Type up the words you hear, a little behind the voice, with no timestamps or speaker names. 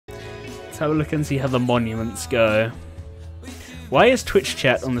have a look and see how the monuments go. Why is Twitch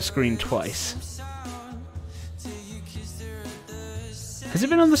chat on the screen twice? Has it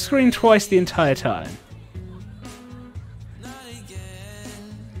been on the screen twice the entire time?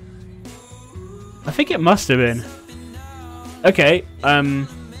 I think it must have been. Okay, I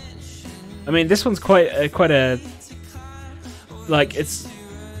mean, this one's quite a like it's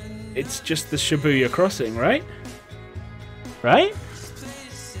just the Shibuya crossing, right? Right?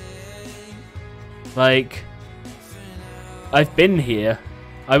 Like, I've been here.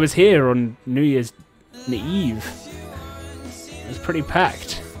 I was here on New Year's Eve. It was pretty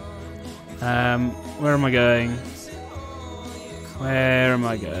packed. Where am I going? Where am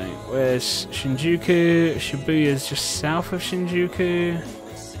I going? Where's Shinjuku? Shibuya's just south of Shinjuku.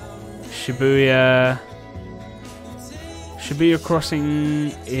 Shibuya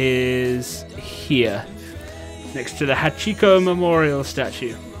crossing is here, next to the Hachiko Memorial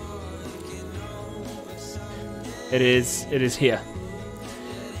statue. It is here.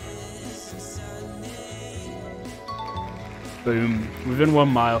 Boom. Within 1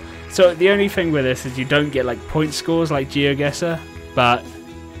 mile. So the only thing with this is you don't get like point scores like Geoguessr, but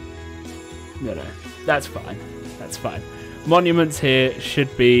no, that's fine. That's fine. Monuments here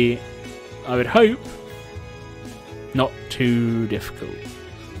should be, I would hope, not too difficult.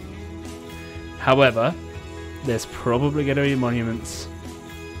 However, there's probably going to be monuments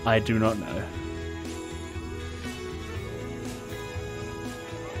I do not know.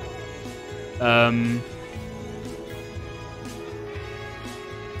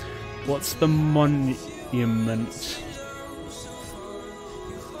 What's the monument?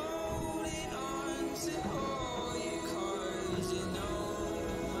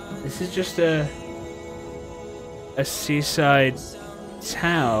 This is just a seaside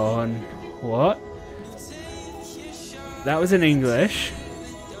town. What? That was in English.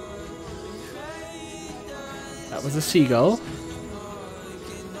 That was a seagull.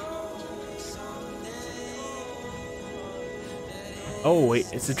 Oh wait,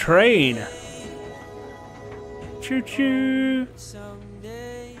 it's a train. Choo choo.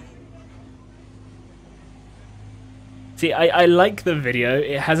 See, I like the video.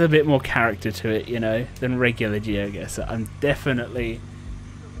 It has a bit more character to it, you know, than regular Geoguessr. I'm definitely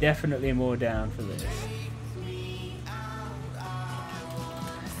more down for this.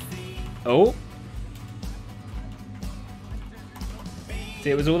 Oh.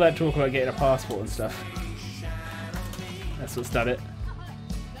 See, it was all that talk about getting a passport and stuff. That's what's done it.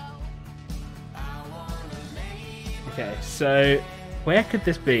 Okay, so where could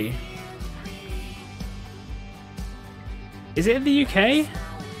this be? Is it in the UK?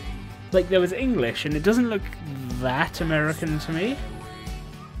 Like, there was English, and it doesn't look that American to me.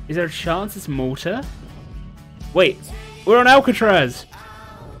 Is there a chance it's Malta? Wait, we're on Alcatraz!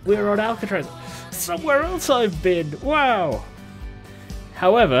 We're on Alcatraz! Somewhere else I've been! Wow!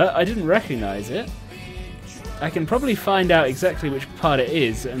 However, I didn't recognise it. I can probably find out exactly which part it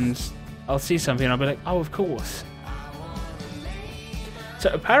is, and I'll see something and I'll be like, oh, of course. So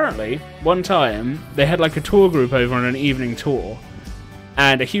apparently, one time, they had like a tour group over on an evening tour,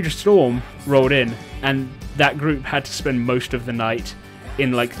 and a huge storm rolled in, and that group had to spend most of the night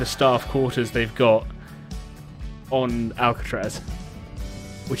in like the staff quarters they've got on Alcatraz,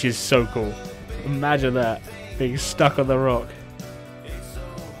 which is so cool. Imagine that, being stuck on the rock.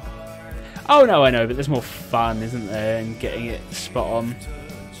 Oh no, I know, but there's more fun, isn't there, in getting it spot on.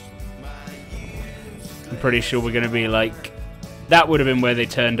 I'm pretty sure we're going to be like... That would have been where they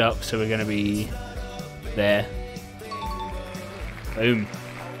turned up, so we're going to be there. Boom.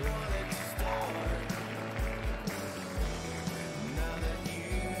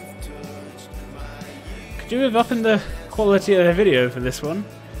 Could you have upped the quality of the video for this one?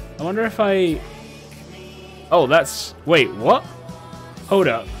 I wonder if I... Oh, that's... Wait, what? Hold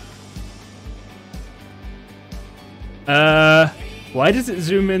up. Why does it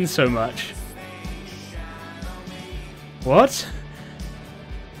zoom in so much? What?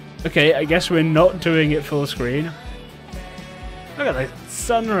 Okay, I guess we're not doing it full screen. Look at the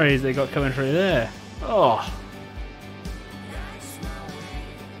sun rays they got coming through there. Oh.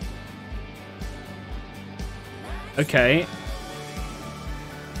 Okay.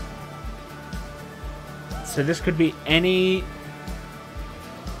 So this could be any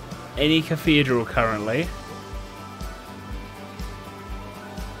cathedral currently.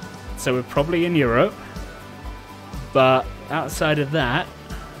 So we're probably in Europe. But outside of that,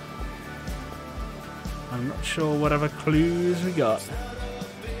 I'm not sure what other clues we got.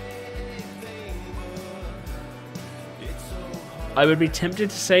 I would be tempted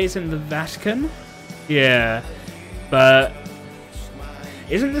to say it's in the Vatican. Yeah, but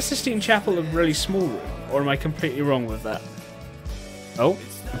Isn't the Sistine Chapel a really small room? Or am I completely wrong with that? Oh,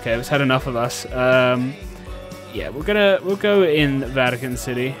 okay, we've had enough of us. Yeah, we'll go in Vatican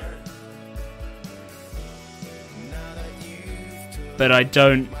City. But I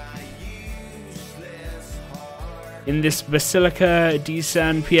don't... In this Basilica di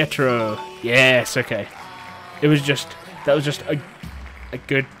San Pietro. Yes, okay. It was just... That was just a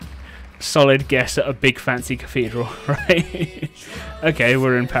good, solid guess at a big fancy cathedral, right? Okay,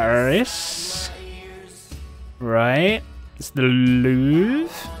 we're in Paris. Right. It's the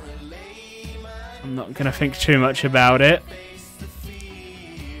Louvre. I'm not going to think too much about it.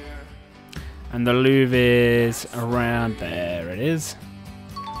 And the Louvre is around there. It is.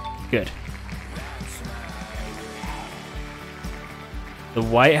 Good. The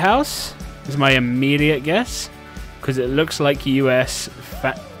White House is my immediate guess, because it looks like US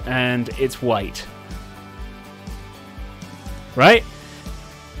and it's white. Right?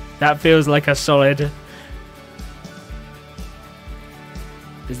 That feels like a solid...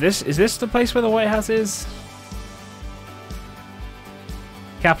 Is this the place where the White House is?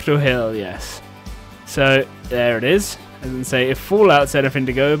 Capitol Hill, yes. So, there it is. As in say, if Fallout's anything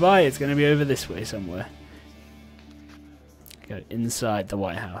to go by, it's going to be over this way somewhere. Go inside the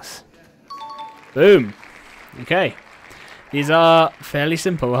White House. Boom. Okay. These are fairly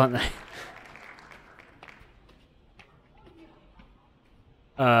simple, aren't they?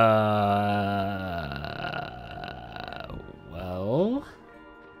 Well...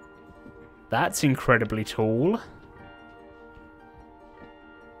 That's incredibly tall.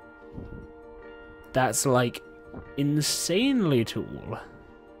 That's like insanely tall.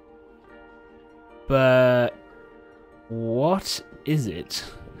 But what is it?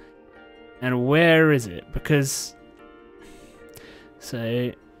 And where is it? Because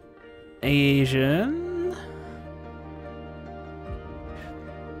so Asian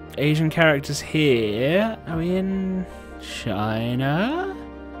characters here. Are we in China?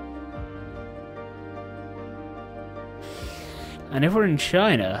 And if we're in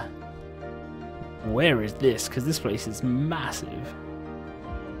China, where is this? Because this place is massive.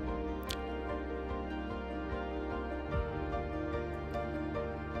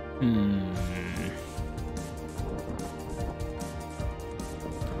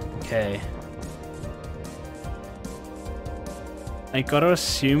 Okay. I gotta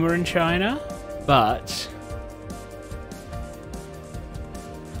assume we're in China, but...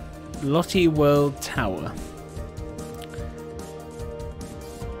 Lotte World Tower.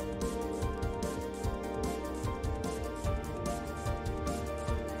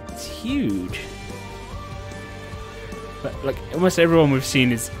 Huge. But like almost everyone we've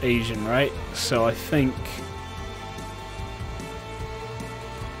seen is Asian, right? So I think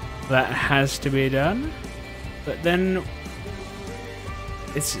that has to be done. But then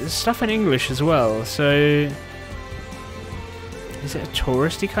it's stuff in English as well, so is it a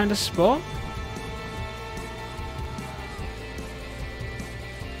touristy kind of spot?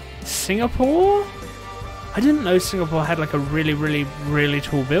 Singapore? I didn't know Singapore had like a really, really, really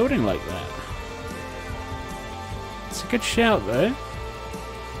tall building like that. It's a good shout though.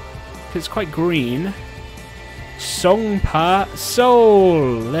 It's quite green. Songpa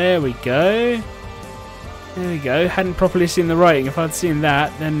Seoul. There we go. There we go. Hadn't properly seen the writing. If I'd seen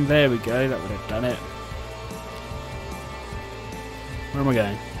that, then there we go. That would have done it. Where am I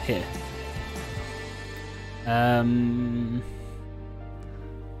going? Here.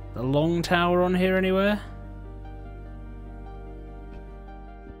 The long tower on here anywhere?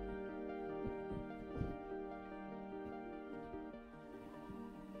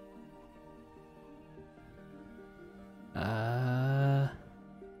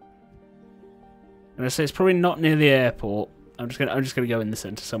 I'm gonna say it's probably not near the airport. I'm just gonna go in the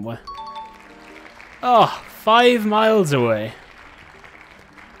center somewhere. Oh, 5 miles away.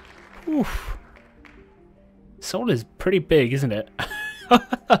 Oof. Seoul is pretty big, isn't it?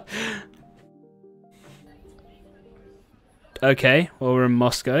 Okay, well we're in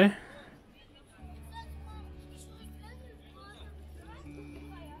Moscow.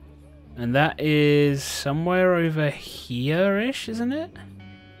 And that is somewhere over here-ish, isn't it?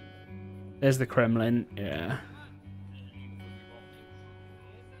 There's the Kremlin, yeah.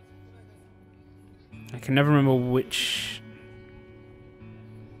 I can never remember which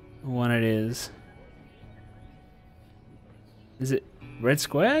one it is. Is it Red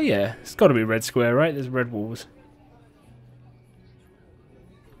Square? Yeah, it's got to be Red Square, right? There's red walls.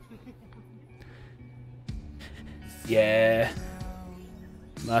 Yeah.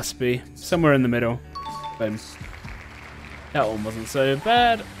 Must be. Somewhere in the middle. Boom. That one wasn't so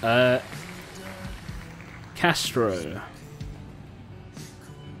bad. Castro.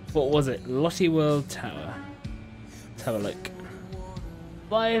 What was it? Lottie World Tower. Let's have a look.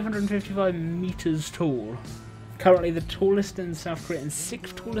 555 meters tall. Currently the tallest in South Korea and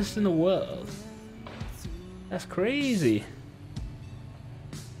 6th tallest in the world. That's crazy.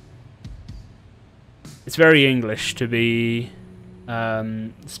 It's very English to be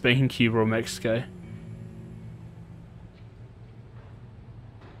Spain, Cuba, or Mexico.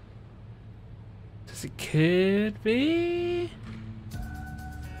 As it could be.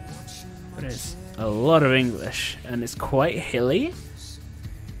 But it's a lot of English and it's quite hilly.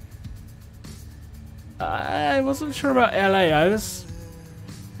 I wasn't sure about LA. I was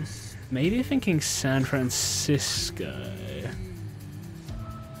maybe thinking San Francisco.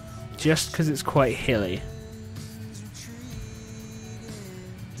 Just because it's quite hilly.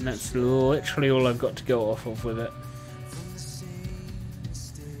 And that's literally all I've got to go off of with it.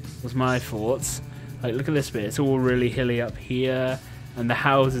 Was my thoughts. Like, look at this bit. It's all really hilly up here. And the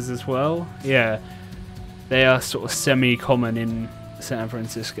houses as well. Yeah. They are sort of semi-common in San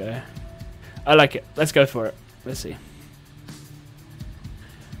Francisco. I like it. Let's go for it. Let's see.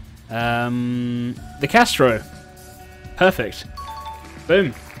 The Castro. Perfect.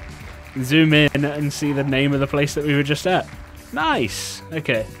 Boom. Zoom in and see the name of the place that we were just at. Nice.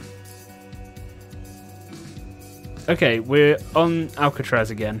 Okay. Okay, we're on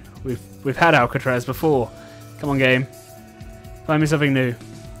Alcatraz again. We've had Alcatraz before. Come on, game. Find me something new.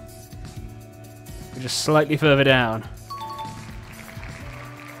 We're just slightly further down.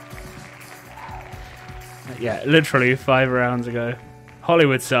 Yeah, literally 5 rounds ago.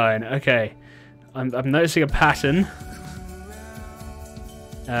 Hollywood sign. Okay. I'm noticing a pattern.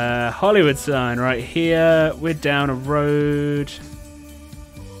 Hollywood sign right here. We're down a road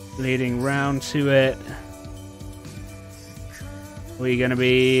leading round to it. We're gonna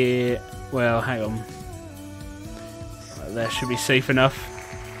be... Well, hang on. There should be safe enough.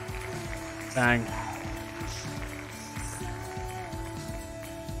 Bang.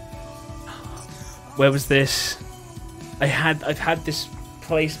 Where was this? I've had this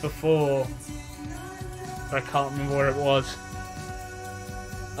place before, but I can't remember where it was.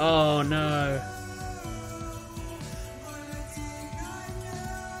 Oh no.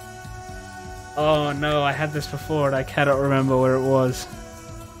 Oh no, I had this before and I cannot remember where it was.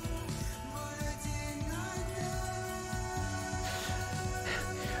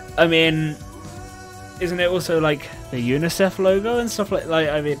 I mean, isn't it also like the UNICEF logo and stuff like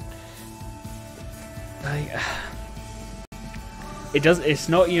I mean, like, it's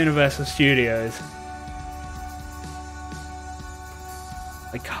not Universal Studios.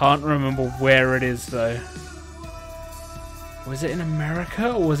 I can't remember where it is though. Was it in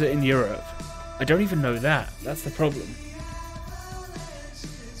America or was it in Europe? I don't even know that. That's the problem.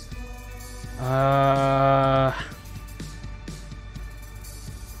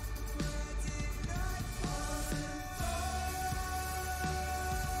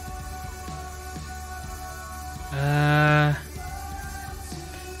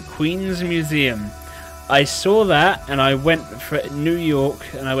 Queen's Museum. I saw that and I went for New York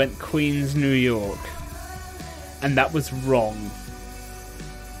and I went Queens, New York. And that was wrong.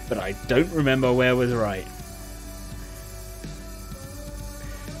 But I don't remember where was right.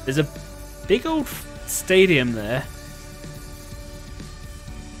 There's a big old stadium there.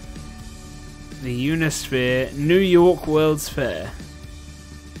 The Unisphere, New York World's Fair.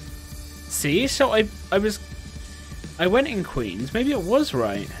 See, so I went in Queens. Maybe it was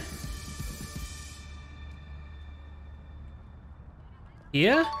right.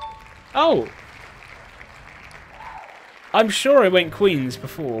 Here? Oh! I'm sure I went Queens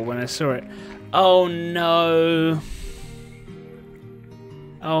before when I saw it. Oh no.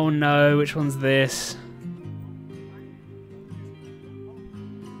 Oh no, which one's this?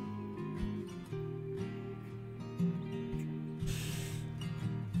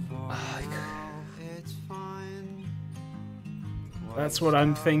 That's what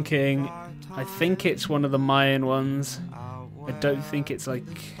I'm thinking. I think it's one of the Mayan ones. I don't think it's like...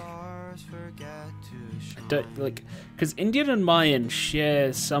 I don't like... Because Indian and Mayan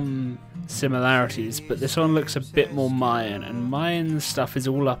share some similarities, but this one looks a bit more Mayan, and Mayan stuff is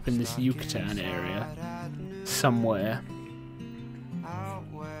all up in this Yucatan area. Somewhere.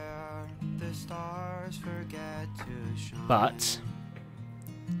 But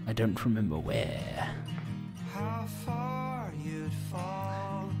I don't remember where.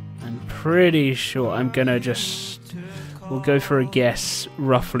 I'm pretty sure I'm gonna just... We'll go for a guess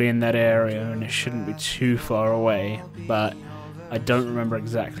roughly in that area, and it shouldn't be too far away, but I don't remember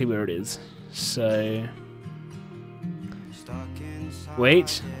exactly where it is. So...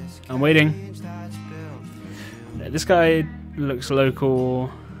 Wait. I'm waiting. No, this guy looks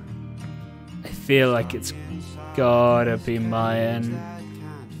local. feel like it's gotta be Mayan.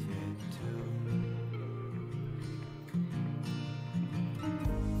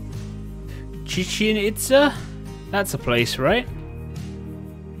 Chichen Itza? That's a place, right?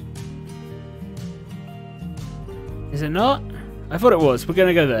 Is it not? I thought it was. We're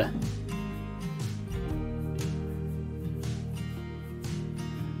gonna go there.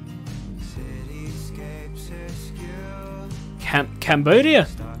 Cambodia?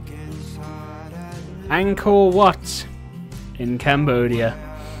 Angkor Wat in Cambodia.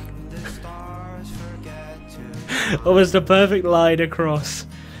 Almost a perfect line across.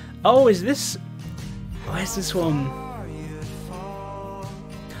 Oh, is this... Where's this one?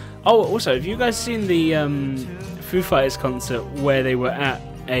 Oh, also, have you guys seen the Foo Fighters concert where they were at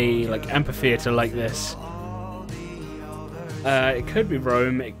a amphitheater like this? It could be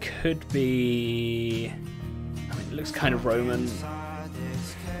Rome. It could be... I mean, it looks kind of Roman.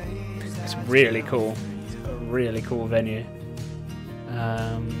 It's really cool. It's a really cool venue.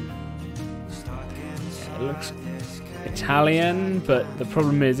 It looks Italian, but the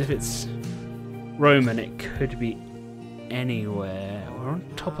problem is if it's Roman, it could be anywhere. We're on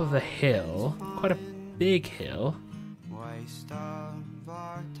top of a hill, quite a big hill.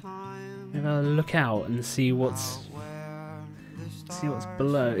 Maybe I'll look out and see what's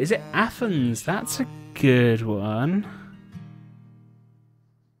below. Is it Athens? That's a good one.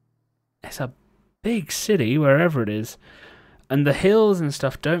 It's a big city wherever it is. And the hills and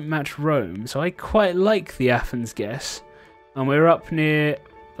stuff don't match Rome, so I quite like the Athens guess. And we're up near,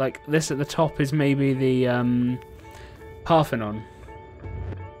 like, this at the top is maybe the Parthenon.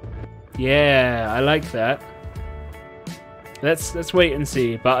 Yeah, I like that. Let's wait and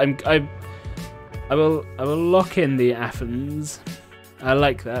see. But I will lock in the Athens. I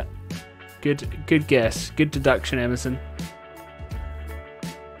like that. Good guess. Good deduction, Emerson.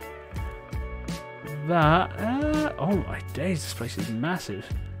 That oh my days, this place is massive.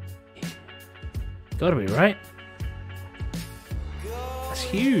 Gotta be right. That's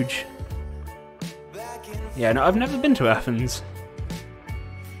huge. Yeah, no, I've never been to Athens.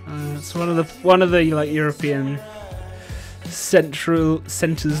 It's one of the like European central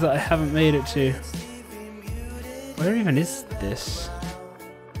centers that I haven't made it to. Where even is this?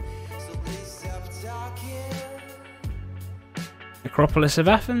 Acropolis of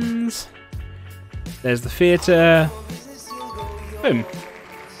Athens. There's the theatre. Boom.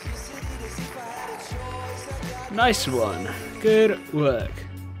 Nice one. Good work.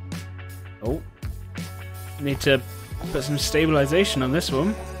 Oh. Need to put some stabilization on this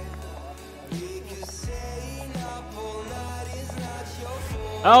one.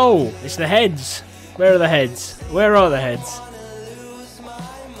 Oh, it's the heads. Where are the heads? Where are the heads?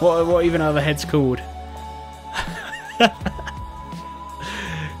 What even are the heads called?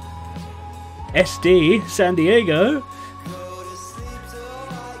 SD, San Diego.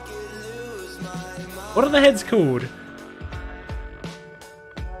 What are the heads called?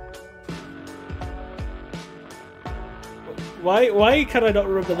 Why can I not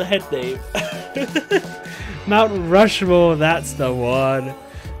remember the head name? Mount Rushmore, that's the one.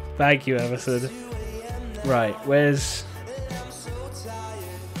 Thank you, Emerson. Right, where's...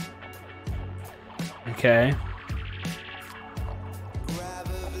 Okay.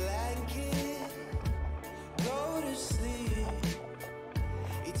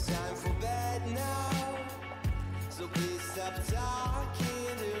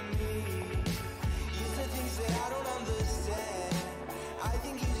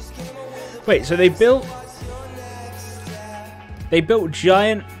 Wait, so they built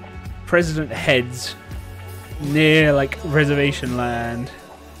giant president heads near like reservation land.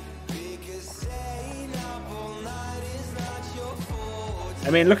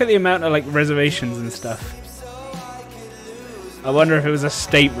 I mean, look at the amount of like reservations and stuff. I wonder if it was a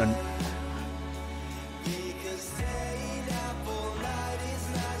statement.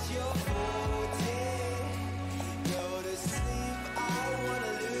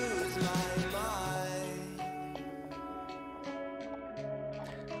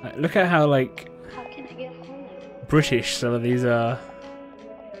 Look at how, like, British some of these are.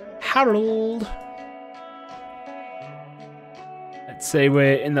 Harold! Let's say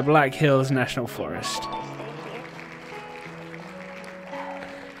we're in the Black Hills National Forest.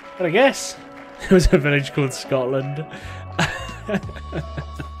 But I guess it was a village called Scotland.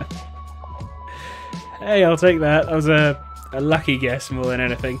 Hey, I'll take that. That was a lucky guess more than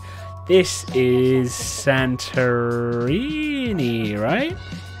anything. This is Santorini, right?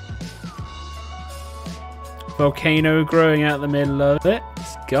 Volcano growing out the middle of it.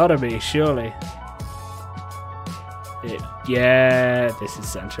 It's gotta be, surely. Yeah, this is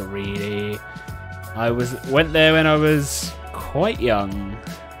Santorini. Went there when I was quite young.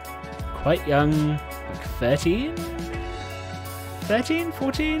 Quite young, like 13? 13,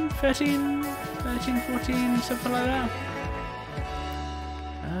 14, 13, 14, something like that.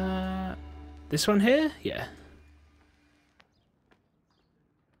 This one here? Yeah.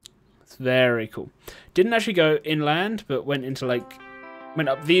 It's very cool. Didn't actually go inland, but went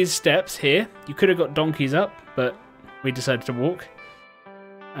up these steps here. You could have got donkeys up, but we decided to walk.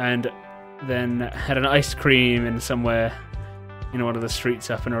 And then had an ice cream in somewhere in one of the streets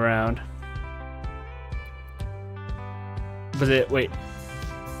up and around. Was it? Wait.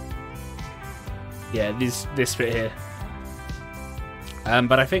 Yeah, this bit here.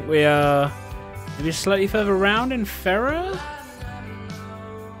 But I think we are maybe slightly further around in Ferrer,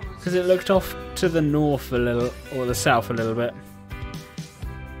 because it looked off to the north a little, or the south a little bit.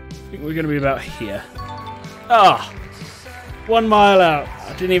 I think we're going to be about here. Ah! 1 mile out.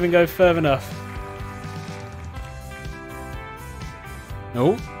 I didn't even go further enough.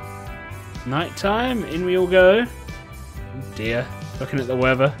 Nope. Night time. In we all go. Oh dear. Looking at the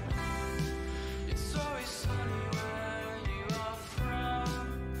weather.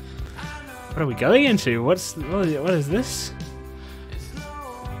 What are we going into? What is this?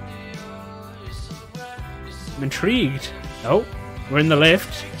 I'm intrigued. Oh, we're in the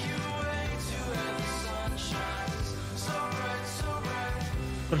lift.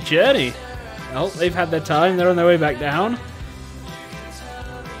 What a journey. Oh, they've had their time. They're on their way back down.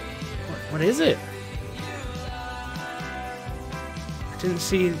 What is it? I didn't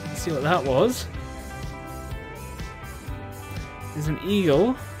see what that was. There's an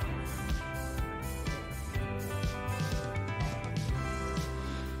eagle.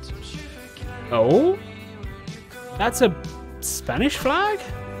 Oh? That's a Spanish flag?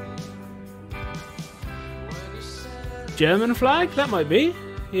 German flag? That might be.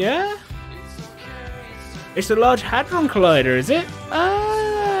 Yeah? It's a Large Hadron Collider, is it?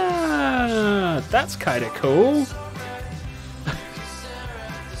 Ah, that's kind of cool.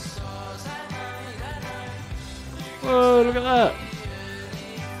 Whoa, look at that.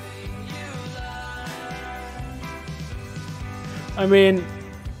 I mean,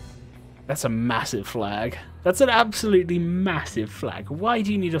 that's a massive flag. That's an absolutely massive flag. Why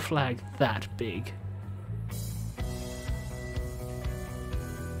do you need a flag that big?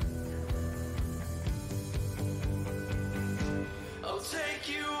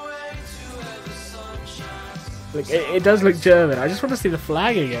 Like, it does look German. I just want to see the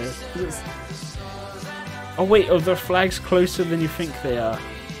flag again. Oh wait, oh, the flag's closer than you think they are.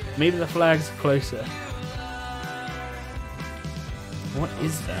 Maybe the flag's closer. What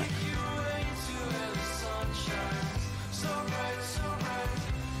is that?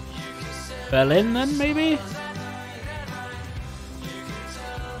 Berlin then, maybe?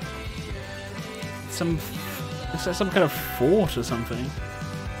 Is that some kind of fort or something?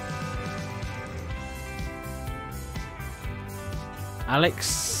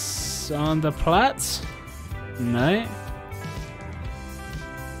 Alexanderplatz? No.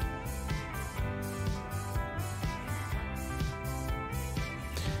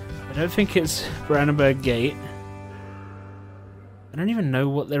 I don't think it's Brandenburg Gate. I don't even know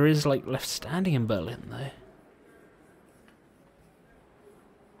what there is like left standing in Berlin though.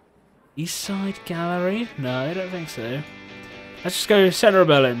 East Side Gallery? No, I don't think so. Let's just go center of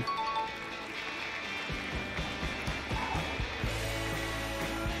Berlin.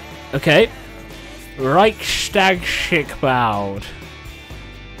 Okay. Reichstag-Schickbaud.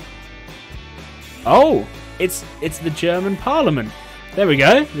 Oh, it's the German Parliament. There we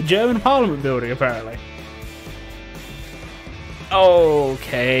go. The German Parliament building, apparently.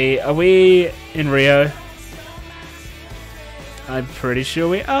 Okay, are we in Rio? I'm pretty sure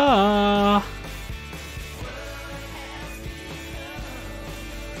we are.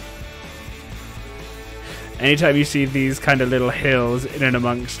 Anytime you see these kind of little hills in and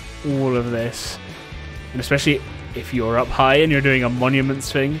amongst all of this, and especially if you're up high and you're doing a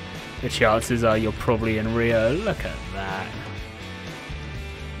monuments thing, the chances are you're probably in Rio. Look at that.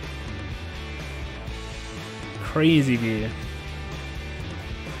 Crazy view.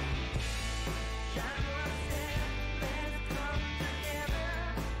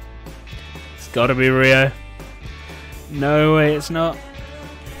 It's gotta be Rio. No way it's not.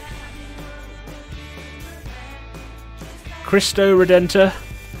 Cristo Redentor,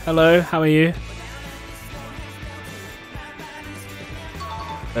 hello, how are you?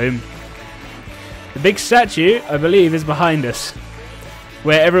 Boom. The big statue, I believe, is behind us,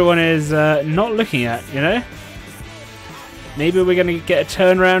 where everyone is not looking at, you know? Maybe we're going to get a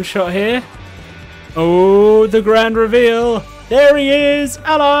turnaround shot here. Oh, the grand reveal! There he is!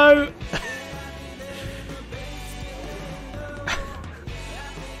 Hello!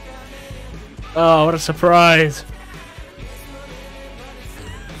 Oh, what a surprise!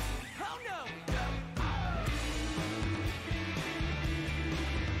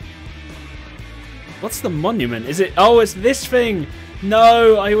 What's the monument? Is it... Oh, it's this thing!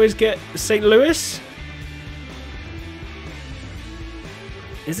 No, I always get St. Louis?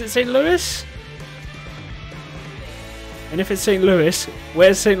 Is it St. Louis? And if it's St. Louis,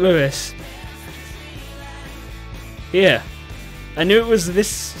 where's St. Louis? Here. I knew it was this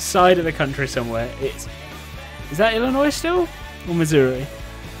side of the country somewhere. Is that Illinois still? Or Missouri?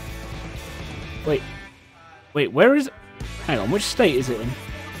 Wait. Wait, where is it? Hang on, which state is it in?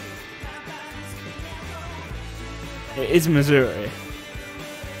 It is Missouri.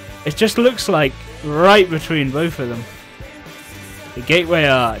 It just looks like right between both of them. The Gateway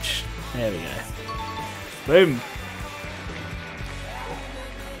Arch. There we go. Boom.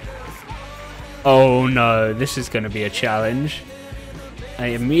 Oh no, this is going to be a challenge. I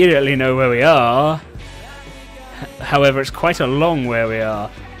immediately know where we are. However, it's quite a long where we are.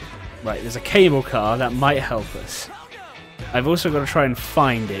 Right, there's a cable car that might help us. I've also got to try and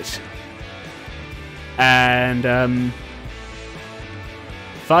find it. And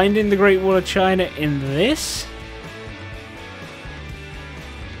finding the Great Wall of China in this?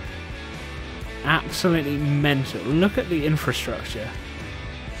 Absolutely mental. Look at the infrastructure.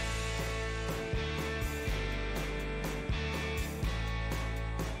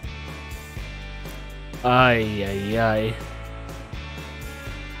 Ay, ay, ay.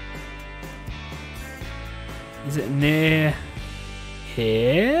 Is it near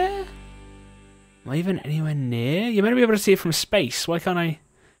here? Am I even anywhere near? You're meant to be able to see it from space. Why can't I?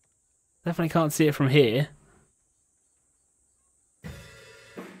 Definitely can't see it from here.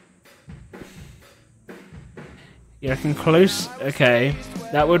 You reckon close? Okay,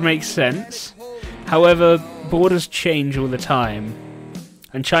 that would make sense. However, borders change all the time.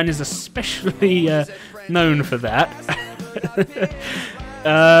 And China's especially known for that.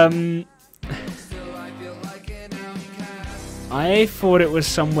 I thought it was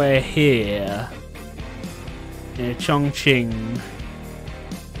somewhere here. Near Chongqing.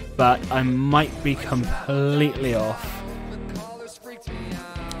 But I might be completely off.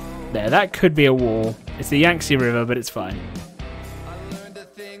 There, that could be a wall. It's the Yangtze River, but it's fine.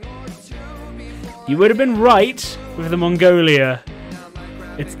 You would have been right with the Mongolia.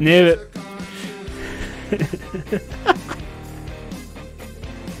 It's near it.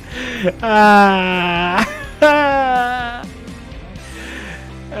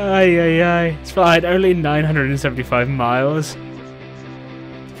 Ay, ay, ay. It's fine. Only 975 miles.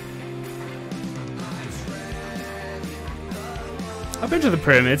 I've been to the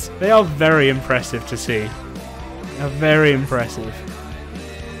pyramids. They are very impressive to see. They are very impressive.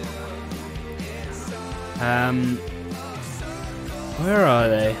 Where are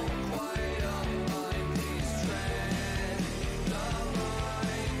they?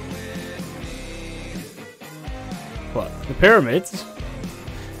 What? The pyramids?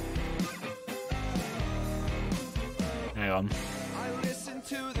 Hang on.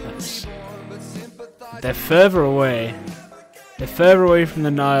 They're further away. They're further away from the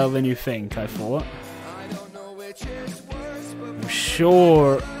Nile than you think, I thought. I'm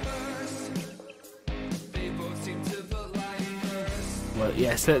sure... Well,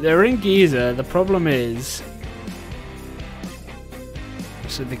 yes, they're in Giza. The problem is...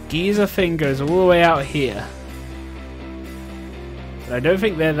 So the Giza thing goes all the way out here. But I don't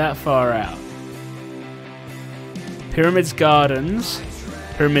think they're that far out. Pyramids Gardens.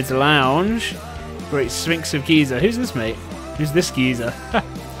 Pyramids Lounge. Great Sphinx of Giza. Who's this, mate? Who's this geezer?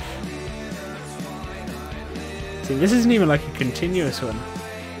 See, this isn't even like a continuous one.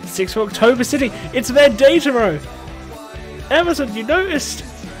 6th of October City! It's their data row! Emerson, you noticed?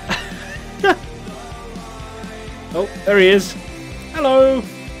 Oh, there he is. Hello!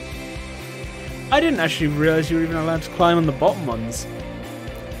 I didn't actually realise you were even allowed to climb on the bottom ones.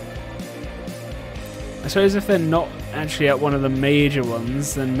 I suppose if they're not actually at one of the major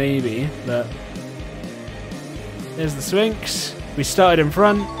ones, then maybe, but... There's the Sphinx. We started in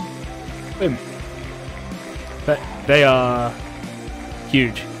front. Boom. But they are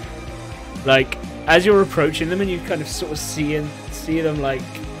huge. Like, as you're approaching them and you kind of sort of see them like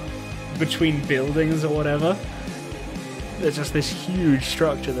between buildings or whatever, there's just this huge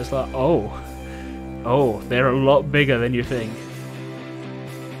structure that's like, oh, they're a lot bigger than you think.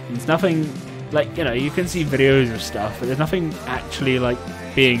 There's nothing, like, you know, you can see videos of stuff, but there's nothing actually like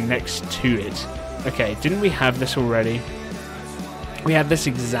being next to it. Okay, didn't we have this already? We had this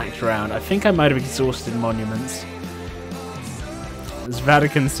exact round. I think I might have exhausted monuments. It was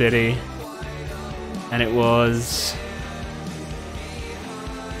Vatican City. And it was...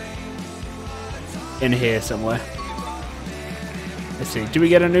 in here somewhere. Let's see. Do we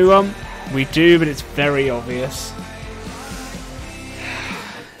get a new one? We do, but it's very obvious.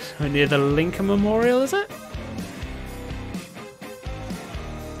 We're near the Lincoln Memorial, is it?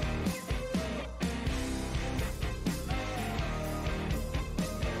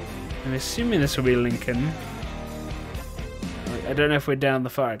 I'm assuming this will be Lincoln. I don't know if we're down the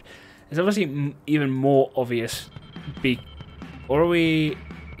far end. It's obviously even more obvious. Or are we...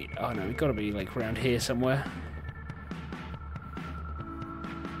 Oh no, we've got to be like around here somewhere.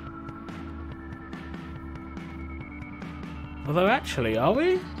 Although actually, are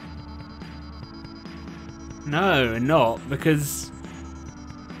we? No, not, because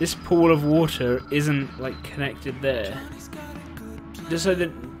this pool of water isn't like connected there. Just so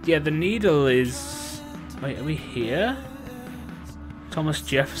that, yeah, the needle is... Wait, are we here? Thomas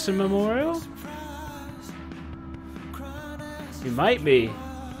Jefferson Memorial? We might be.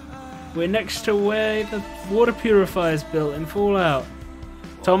 We're next to where the water purifier is built in Fallout.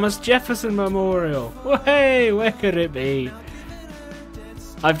 Thomas Jefferson Memorial. Hey, where could it be?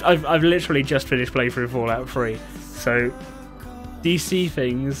 I've literally just finished playthrough Fallout 3, so DC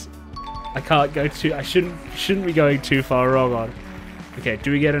things I can't go too. I shouldn't be going too far wrong on. Okay,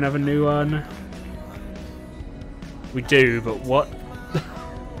 do we get another new one? We do, but what?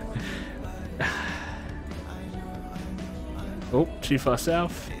 Oh, too far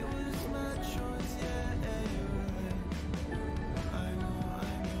south.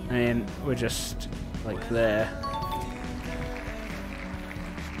 And we're just like there.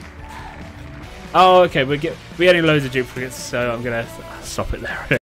 Oh, okay, we're getting loads of duplicates, so I'm gonna stop it there.